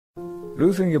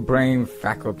Losing your brain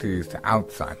faculties to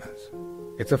Alzheimer's.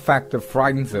 It's a fact that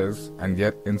frightens us and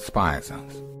yet inspires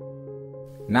us.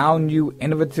 Now new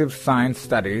innovative science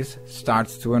studies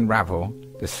starts to unravel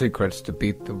the secrets to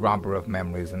beat the robber of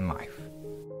memories in life.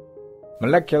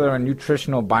 Molecular and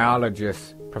nutritional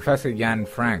biologist Professor Jan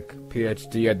Frank,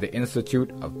 PhD at the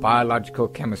Institute of Biological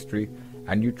Chemistry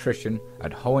and Nutrition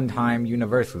at Hohenheim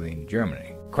University in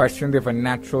Germany, questioned if a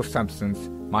natural substance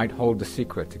might hold the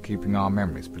secret to keeping our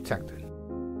memories protected.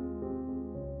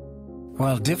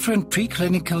 While different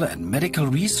preclinical and medical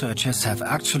researchers have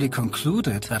actually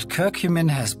concluded that curcumin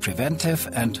has preventive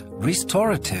and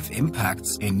restorative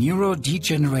impacts in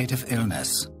neurodegenerative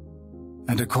illness.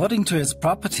 And according to its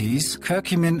properties,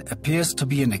 curcumin appears to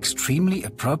be an extremely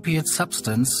appropriate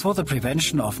substance for the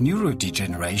prevention of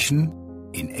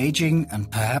neurodegeneration in aging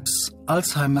and perhaps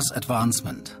Alzheimer's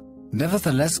advancement.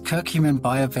 Nevertheless, curcumin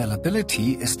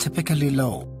bioavailability is typically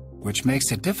low, which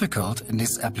makes it difficult in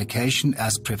its application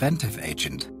as preventive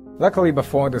agent. Luckily,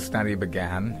 before the study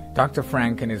began, Dr.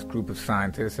 Frank and his group of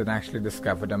scientists had actually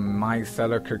discovered a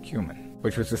Micelle Curcumin,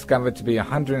 which was discovered to be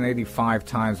 185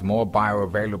 times more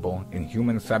bioavailable in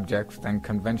human subjects than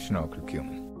conventional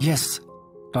curcumin. Yes,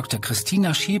 Dr. Christina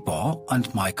Schieber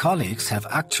and my colleagues have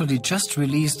actually just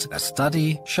released a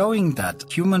study showing that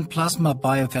human plasma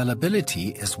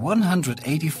bioavailability is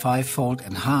 185-fold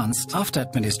enhanced after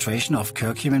administration of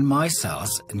curcumin micelles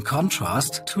in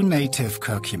contrast to native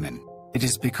curcumin. It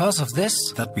is because of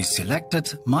this that we selected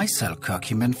Micelle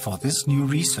Curcumin for this new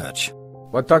research.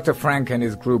 What Dr. Frank and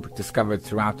his group discovered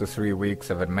throughout the 3 weeks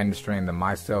of administering the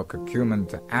Micelle Curcumin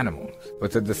to animals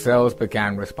was that the cells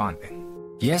began responding.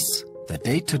 Yes, the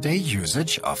day-to-day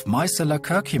usage of Micelle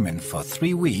Curcumin for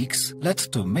 3 weeks led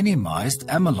to minimized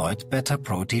amyloid beta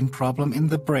protein problem in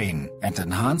the brain and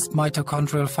enhanced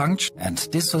mitochondrial function and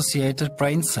dissociated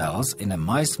brain cells in a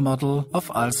mice model of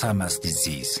Alzheimer's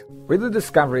disease. With the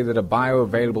discovery that a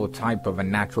bioavailable type of a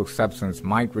natural substance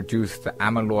might reduce the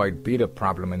amyloid beta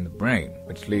problem in the brain,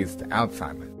 which leads to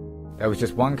Alzheimer's, there was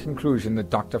just one conclusion that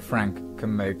Dr. Frank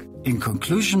can make. In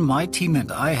conclusion, my team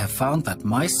and I have found that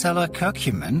Micelle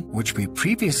Curcumin, which we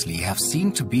previously have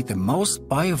seen to be the most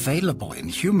bioavailable in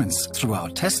humans through our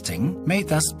testing, may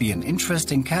thus be an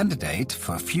interesting candidate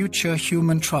for future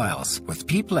human trials with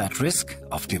people at risk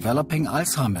of developing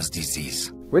Alzheimer's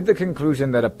disease. With the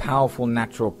conclusion that a powerful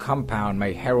natural compound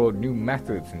may herald new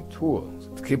methods and tools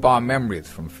to keep our memories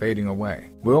from fading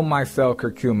away, will Micelle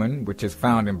Curcumin, which is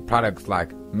found in products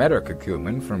like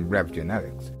metacurcumin from Rev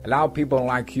Genetics, allow people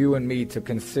like you and me to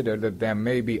consider that there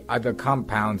may be other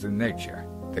compounds in nature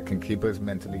that can keep us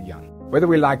mentally young? Whether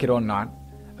we like it or not,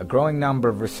 a growing number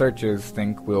of researchers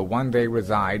think we'll one day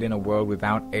reside in a world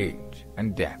without age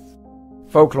and death.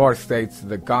 Folklore states that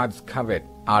the gods covet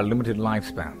our limited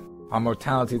lifespan. Our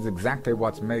mortality is exactly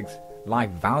what makes life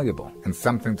valuable and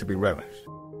something to be relished.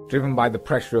 Driven by the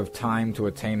pressure of time to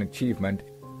attain achievement,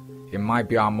 it might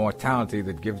be our mortality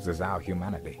that gives us our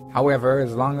humanity. However,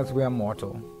 as long as we are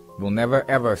mortal, we'll never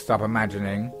ever stop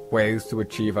imagining ways to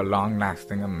achieve a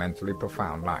long-lasting and mentally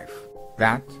profound life.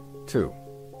 That, too,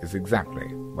 is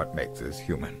exactly what makes us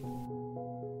human.